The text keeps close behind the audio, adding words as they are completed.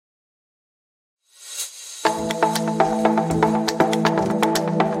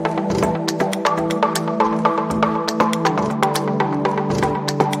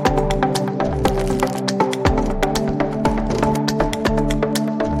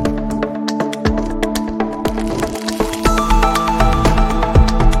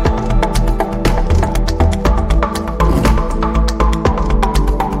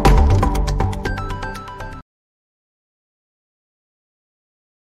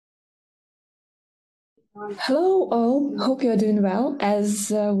Hello all, hope you are doing well.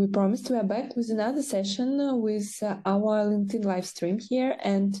 As we promised, we are back with another session with our LinkedIn live stream here,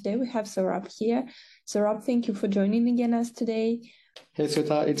 and today we have Saurabh here. Saurabh, thank you for joining again us today. Hey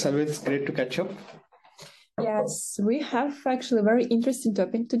Sweta, it's always great to catch up. Yes, we have actually a very interesting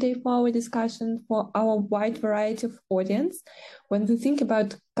topic today for our discussion for our wide variety of audience. When we think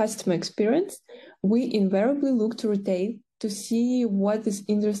about customer experience, we invariably look to retail to see what this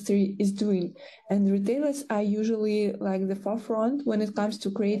industry is doing. And retailers are usually like the forefront when it comes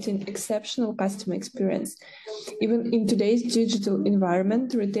to creating exceptional customer experience. Even in today's digital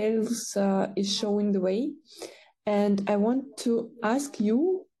environment, retail is showing the way. And I want to ask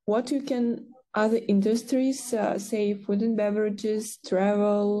you what you can other industries, say food and beverages,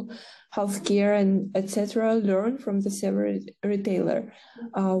 travel, healthcare, and etc., learn from the several retailer?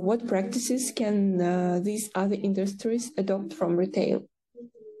 What practices can these other industries adopt from retail?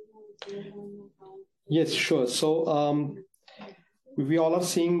 Yes, sure. So we all are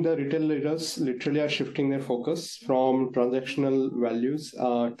seeing the retail leaders literally are shifting their focus from transactional values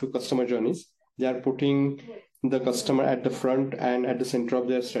to customer journeys. They are putting the customer at the front and at the center of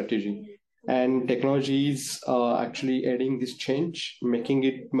their strategy. And technology is actually aiding this change, making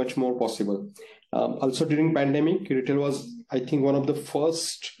it much more possible. Also during pandemic, retail was, I think, one of the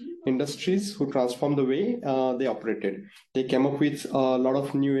first industries who transformed the way they operated. They came up with a lot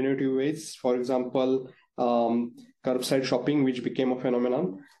of new innovative ways. For example, curbside shopping, which became a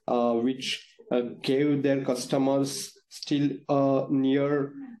phenomenon, which gave their customers still a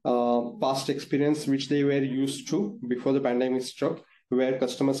near past experience, which they were used to before the pandemic struck, where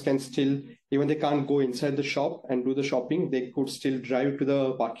customers can still, even they can't go inside the shop and do the shopping, they could still drive to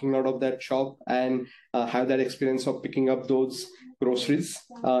the parking lot of that shop and have that experience of picking up those groceries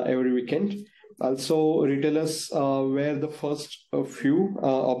every weekend. Also, retailers were the first few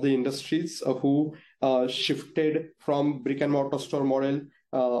of the industries who shifted from brick and mortar store model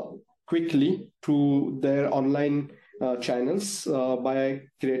quickly to their online channels by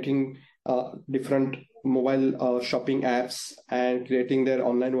creating different mobile shopping apps and creating their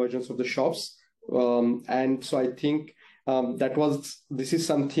online versions of the shops. And so I think this is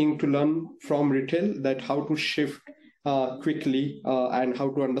something to learn from retail, that how to shift quickly and how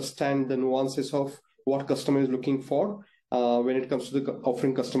to understand the nuances of what customer is looking for when it comes to the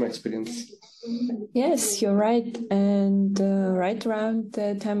offering customer experience. Yes, you're right. And right around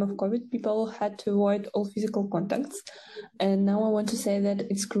the time of COVID, people had to avoid all physical contacts. And now I want to say that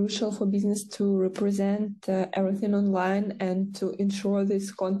it's crucial for business to represent everything online and to ensure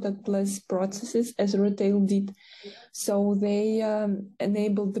these contactless processes as retail did. So they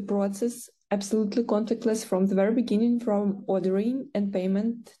enabled the process absolutely contactless from the very beginning, from ordering and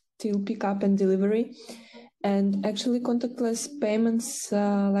payment till pickup and delivery. And actually, contactless payments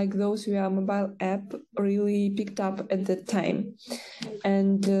like those via mobile app really picked up at that time.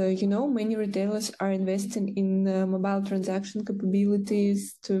 And, many retailers are investing in mobile transaction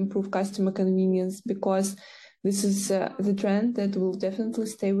capabilities to improve customer convenience, because this is the trend that will definitely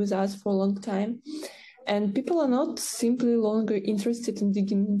stay with us for a long time. And people are not simply longer interested in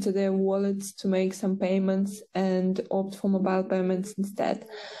digging into their wallets to make some payments and opt for mobile payments instead.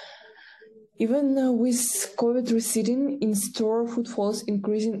 Even with COVID receding, in-store footfalls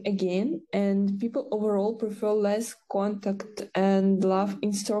increasing again, and people overall prefer less contact and love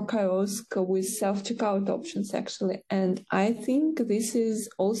in-store kiosk with self-checkout options, actually. And I think this is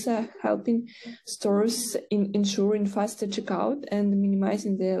also helping stores in ensuring faster checkout and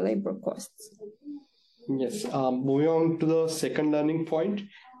minimizing their labor costs. Yes, moving on to the second learning point,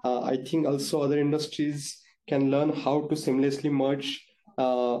 I think also other industries can learn how to seamlessly merge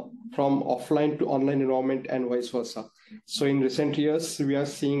from offline to online environment and vice versa. So in recent years, we are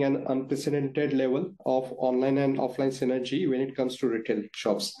seeing an unprecedented level of online and offline synergy when it comes to retail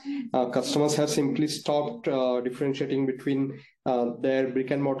shops. Customers have simply stopped differentiating between their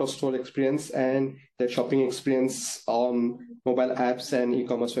brick and mortar store experience and their shopping experience on mobile apps and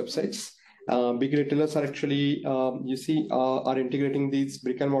e-commerce websites. Big retailers are actually, are integrating these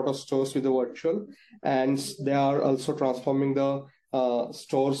brick and mortar stores with the virtual, and they are also transforming the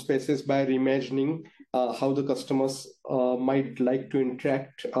store spaces by reimagining how the customers might like to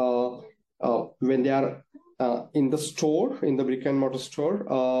interact when they are in the store, in the brick and mortar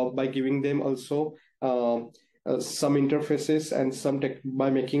store, by giving them also some interfaces and by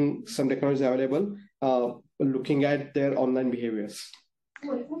making some technology available, looking at their online behaviors.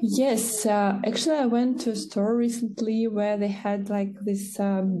 Yes, actually, I went to a store recently where they had like this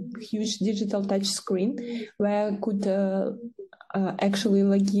huge digital touch screen where I could actually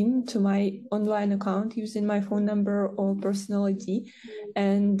log in to my online account using my phone number or personal ID.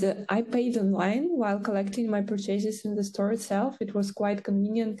 And I paid online while collecting my purchases in the store itself. It was quite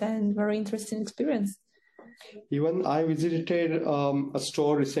convenient and very interesting experience. Even I visited a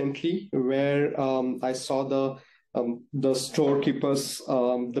store recently where I saw the storekeepers,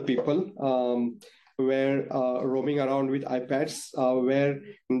 the people were roaming around with iPads, where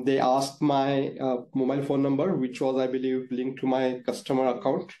they asked my mobile phone number, which was, I believe, linked to my customer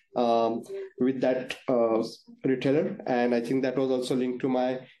account with that retailer. And I think that was also linked to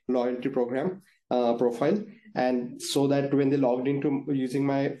my loyalty program profile. And so that when they logged into using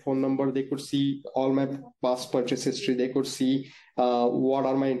my phone number, they could see all my past purchase history. They could see what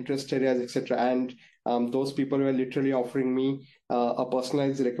are my interest areas, etc. And those people were literally offering me a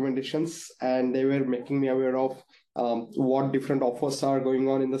personalized recommendations, and they were making me aware of what different offers are going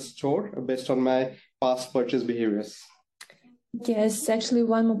on in the store based on my past purchase behaviors. Yes, actually,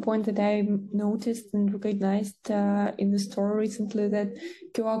 one more point that I noticed and recognized in the store recently, that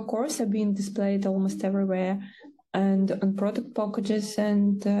QR codes are being displayed almost everywhere and on product packages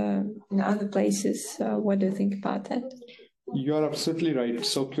and in other places. What do you think about that? You are absolutely right.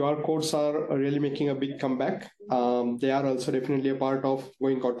 So QR codes are really making a big comeback. They are also definitely a part of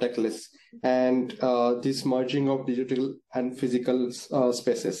going contactless and this merging of digital and physical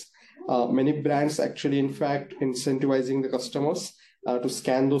spaces. Many brands actually, in fact, incentivizing the customers to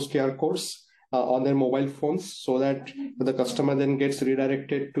scan those QR codes on their mobile phones so that the customer then gets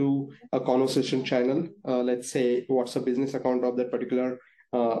redirected to a conversation channel. Let's say what's a business account of that particular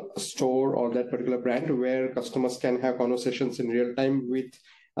store or that particular brand, where customers can have conversations in real time with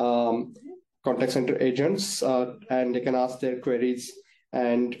contact center agents, and they can ask their queries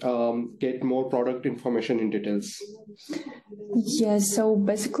and get more product information in details. Yes, so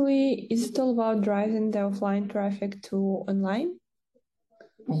basically, is it all about driving the offline traffic to online?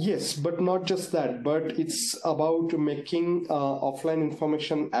 Yes, but not just that, but it's about making offline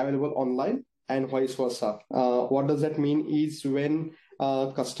information available online and vice versa. What does that mean is when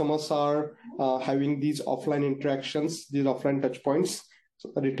customers are having these offline interactions, these offline touch points,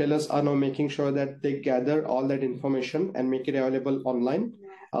 so retailers are now making sure that they gather all that information and make it available online.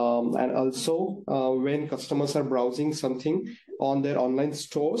 And also when customers are browsing something on their online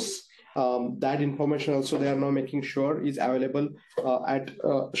stores, that information also they are now making sure is available at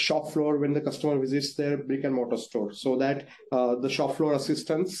shop floor when the customer visits their brick and mortar store, so that the shop floor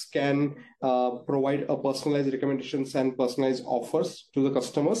assistants can provide a personalized recommendations and personalized offers to the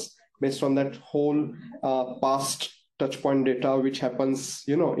customers based on that whole past touchpoint data which happens,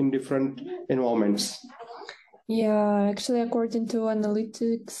 in different environments. Yeah, actually, according to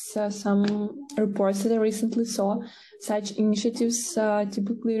analytics, some reports that I recently saw, such initiatives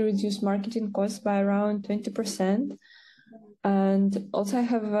typically reduce marketing costs by around 20%. And also I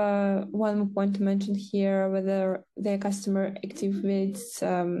have one more point to mention here, whether the customer activates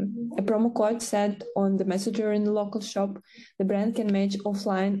a promo code set on the messenger in the local shop, the brand can match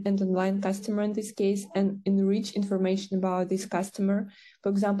offline and online customer in this case and enrich information about this customer. For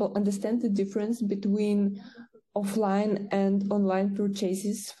example, understand the difference between offline and online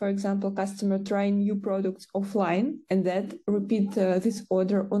purchases. For example, customer trying new products offline and then repeat this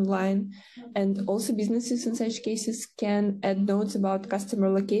order online. And also businesses in such cases can add notes about customer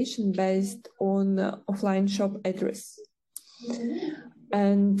location based on offline shop address.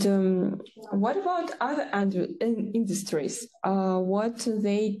 And what about other industries? What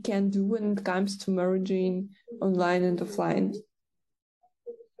they can do when it comes to merging online and offline?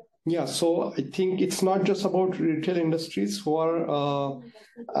 Yeah, so I think it's not just about retail industries who are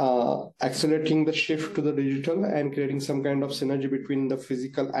accelerating the shift to the digital and creating some kind of synergy between the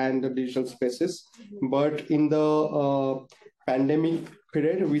physical and the digital spaces. But in the pandemic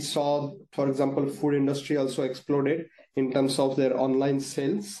period, we saw, for example, food industry also exploded in terms of their online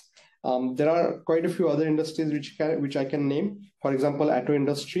sales. There are quite a few other industries which I can name. For example, auto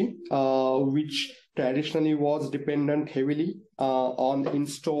industry, which traditionally was dependent heavily on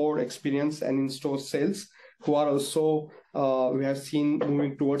in-store experience and in-store sales, who are also, we have seen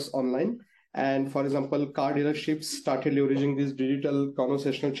moving towards online. And for example, car dealerships started leveraging these digital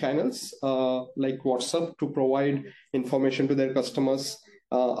conversational channels like WhatsApp to provide information to their customers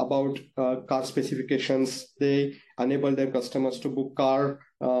about car specifications. They enable their customers to book car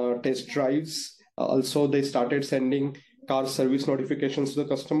test drives. Also, they started sending car service notifications to the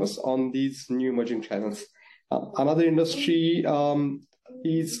customers on these new emerging channels. Another industry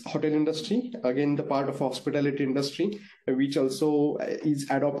is hotel industry, again the part of hospitality industry, which also is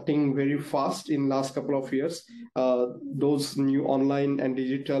adopting very fast in last couple of years those new online and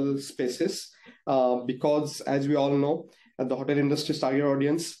digital spaces, because as we all know, the hotel industry's target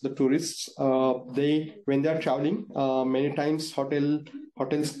audience, the tourists, when they are traveling, many times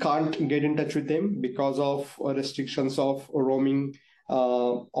hotels can't get in touch with them because of restrictions of roaming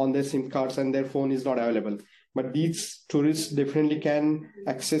on their SIM cards, and their phone is not available. But these tourists definitely can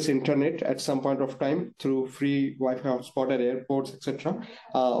access internet at some point of time through free Wi-Fi hotspot at airports, etc.,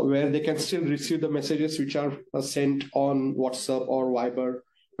 where they can still receive the messages which are sent on WhatsApp or Viber,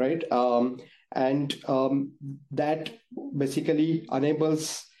 right? That basically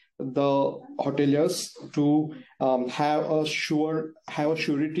enables the hoteliers to have a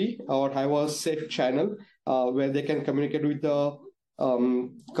surety or have a safe channel where they can communicate with the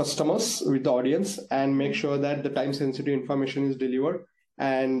customers, with the audience, and make sure that the time-sensitive information is delivered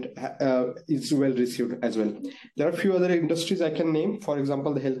and is well received as well. There are a few other industries I can name, for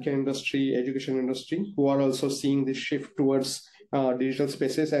example, the healthcare industry, education industry, who are also seeing this shift towards digital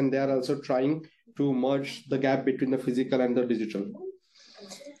spaces, and they are also trying to merge the gap between the physical and the digital.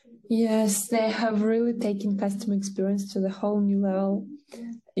 Yes, they have really taken customer experience to the whole new level.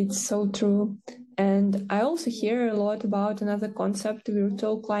 It's so true. And I also hear a lot about another concept,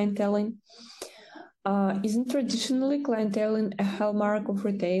 virtual clienteling. Isn't traditionally clienteling a hallmark of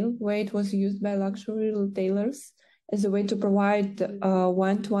retail, where it was used by luxury retailers as a way to provide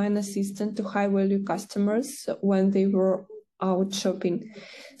one-to-one assistance to high-value customers when they were out shopping?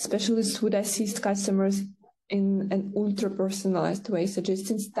 Specialists would assist customers in an ultra-personalized way,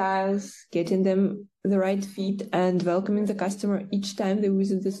 suggesting styles, getting them the right fit, and welcoming the customer each time they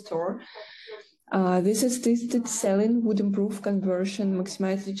visit the store. This assisted selling would improve conversion,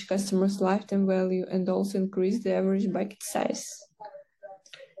 maximize each customer's lifetime value, and also increase the average bucket size.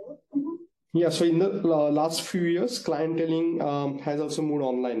 Yeah, so in the last few years, clienteling has also moved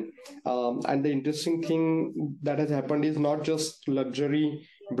online. And the interesting thing that has happened is not just luxury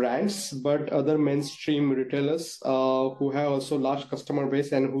brands, but other mainstream retailers who have also large customer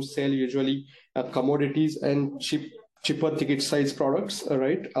base and who sell usually commodities and cheaper ticket size products,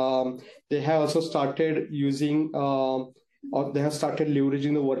 right? They have also started using, or they have started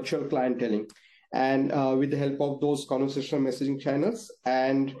leveraging the virtual clienteling. And with the help of those conversational messaging channels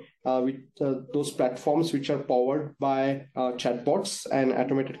and with those platforms which are powered by chatbots and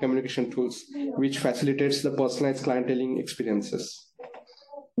automated communication tools, which facilitates the personalized clienteling experiences.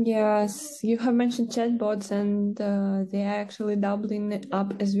 Yes, you have mentioned chatbots, and they are actually doubling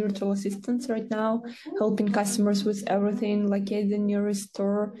up as virtual assistants right now, helping customers with everything, locate the nearest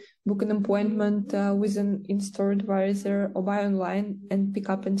store, book an appointment with an in-store advisor, or buy online and pick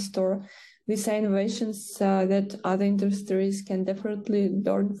up in store. These are innovations that other industries can definitely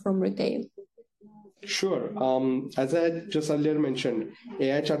learn from retail. Sure. As I just earlier mentioned,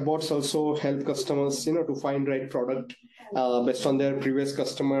 AI chatbots also help customers, to find right product based on their previous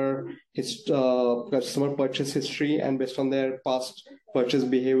customer purchase history and based on their past purchase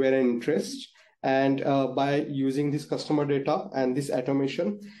behavior and interest. And by using this customer data and this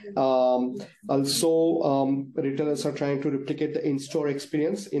automation, retailers are trying to replicate the in-store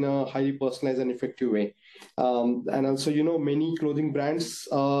experience in a highly personalized and effective way. And also, many clothing brands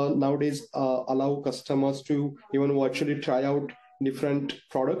nowadays allow customers to even virtually try out different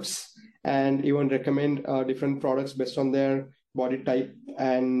products and even recommend different products based on their body type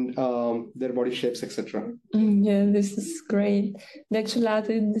and their body shapes, etc. Yeah, this is great. Actually,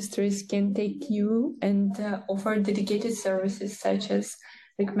 other industries can take you and offer dedicated services such as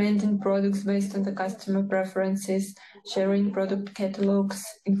recommending products based on the customer preferences, sharing product catalogs,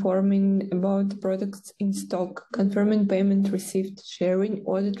 informing about the products in stock, confirming payment received, sharing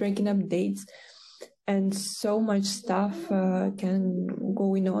order tracking updates, and so much stuff can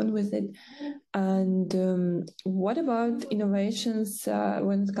going on with it. And what about innovations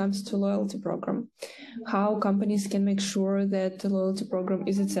when it comes to loyalty program? How companies can make sure that the loyalty program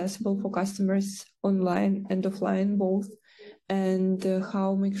is accessible for customers online and offline both, and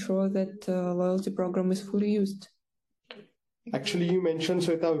how make sure that the loyalty program is fully used? Actually, you mentioned,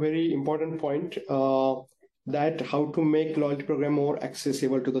 Sweta, a very important point, that how to make loyalty program more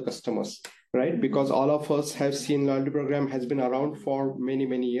accessible to the customers, right? Because all of us have seen loyalty program has been around for many,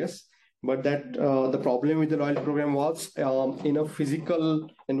 many years. But that the problem with the loyalty program was in a physical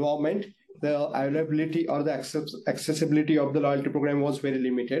environment, the availability or the accessibility of the loyalty program was very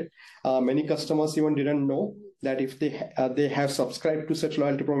limited. Many customers even didn't know that if they have subscribed to such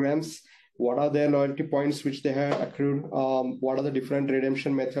loyalty programs, what are their loyalty points which they have accrued, what are the different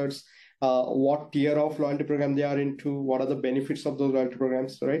redemption methods, what tier of loyalty program they are into, what are the benefits of those loyalty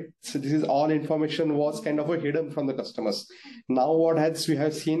programs, right? So this is all information was kind of hidden from the customers. Now we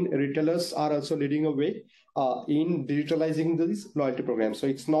have seen retailers are also leading a way in digitalizing these loyalty programs. So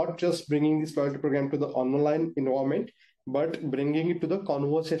it's not just bringing this loyalty program to the online environment, but bringing it to the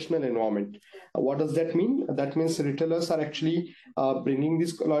conversational environment. What does that mean? That means retailers are actually bringing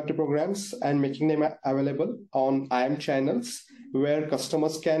these loyalty programs and making them available on IM channels where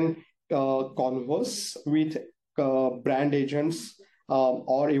customers can converse with brand agents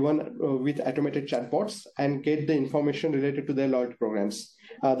or even with automated chatbots and get the information related to their loyalty programs.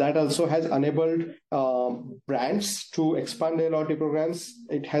 That also has enabled brands to expand their loyalty programs.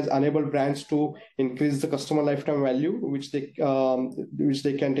 It has enabled brands to increase the customer lifetime value, which they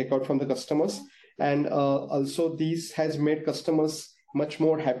can take out from the customers. And also this has made customers much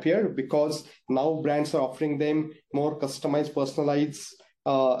more happier because now brands are offering them more customized, personalized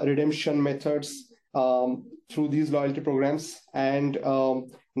redemption methods through these loyalty programs. And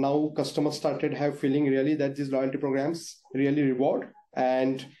now customers started have feeling really that these loyalty programs really reward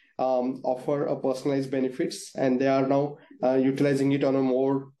and offer a personalized benefits, and they are now utilizing it on a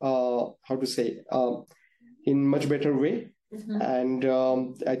more in much better way. And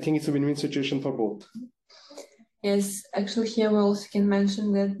I think it's a win-win situation for both. Yes, actually here we also can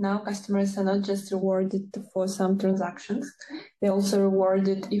mention that now customers are not just rewarded for some transactions, they're also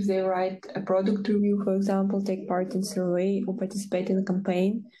rewarded if they write a product review, for example, take part in survey or participate in a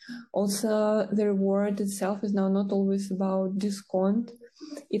campaign. Also, the reward itself is now not always about discount.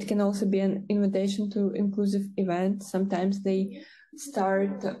 It can also be an invitation to inclusive events. Sometimes they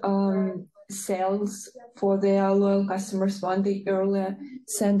start sales for their loyal customers 1 day earlier,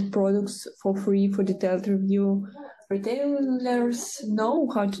 send products for free for detailed review. Retailers know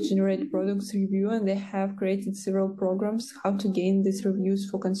how to generate products review, and they have created several programs how to gain these reviews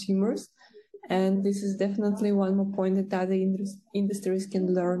for consumers. And this is definitely one more point that other industries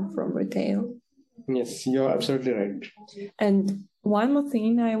can learn from retail. Yes, you're absolutely right. And one more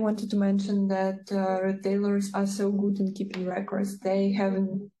thing I wanted to mention, that retailers are so good in keeping records. They have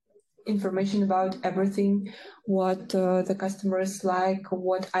information about everything, what the customers like,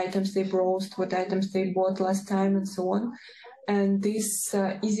 what items they browsed, what items they bought last time, and so on. And this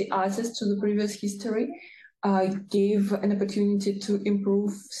easy access to the previous history gave an opportunity to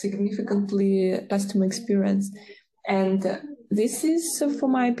improve significantly customer experience. And this is, for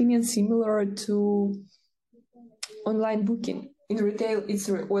my opinion, similar to online booking. In retail, it's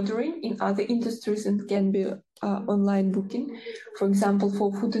reordering. In other industries, it can be online booking. For example,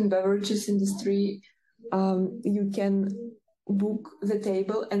 for food and beverages industry, you can book the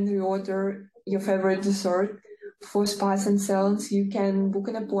table and reorder your favorite dessert. For spas and salons, you can book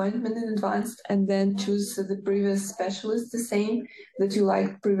an appointment in advance and then choose the previous specialist, the same that you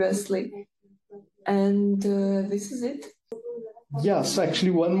liked previously. And this is it. Yeah, so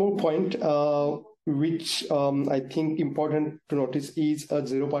actually one more point which I think important to notice is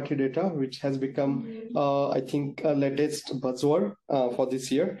zero-party data, which has become, I think, a latest buzzword for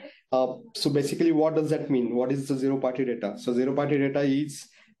this year. So basically, what does that mean? What is the zero-party data? So zero-party data is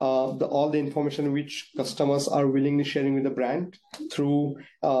all the information which customers are willingly sharing with the brand through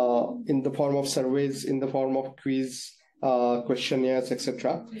in the form of surveys, in the form of quiz, questionnaires,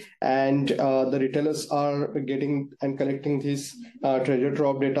 etc. And the retailers are getting and collecting this treasure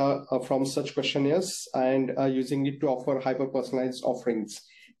trove of data from such questionnaires and using it to offer hyper-personalized offerings.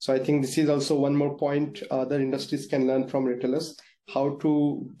 So I think this is also one more point other industries can learn from retailers, how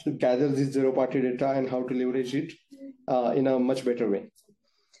to gather this zero-party data and how to leverage it in a much better way.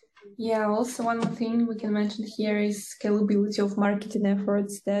 Yeah, also one more thing we can mention here is scalability of marketing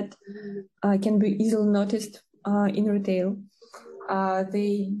efforts that can be easily noticed in retail.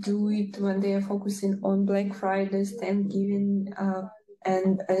 They do it when they are focusing on Black Friday, Thanksgiving,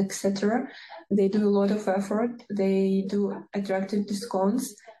 and etc. They do a lot of effort. They do attractive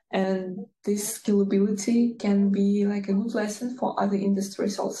discounts, and this scalability can be like a good lesson for other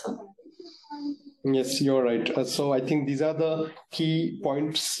industries also. Yes, you're right. So I think these are the key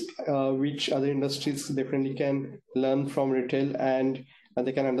points which other industries definitely can learn from retail, and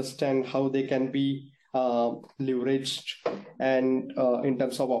they can understand how they can be leveraged and in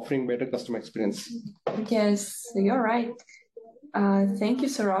terms of offering better customer experience. Yes, you're right. Thank you,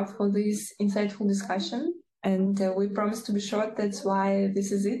 Sarah, for this insightful discussion. And we promise to be short, that's why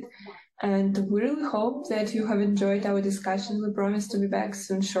this is it. And we really hope that you have enjoyed our discussion. We promise to be back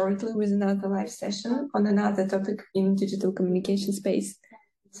soon shortly with another live session on another topic in digital communication space.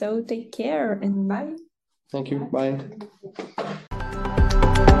 So take care and bye. Thank you. Bye.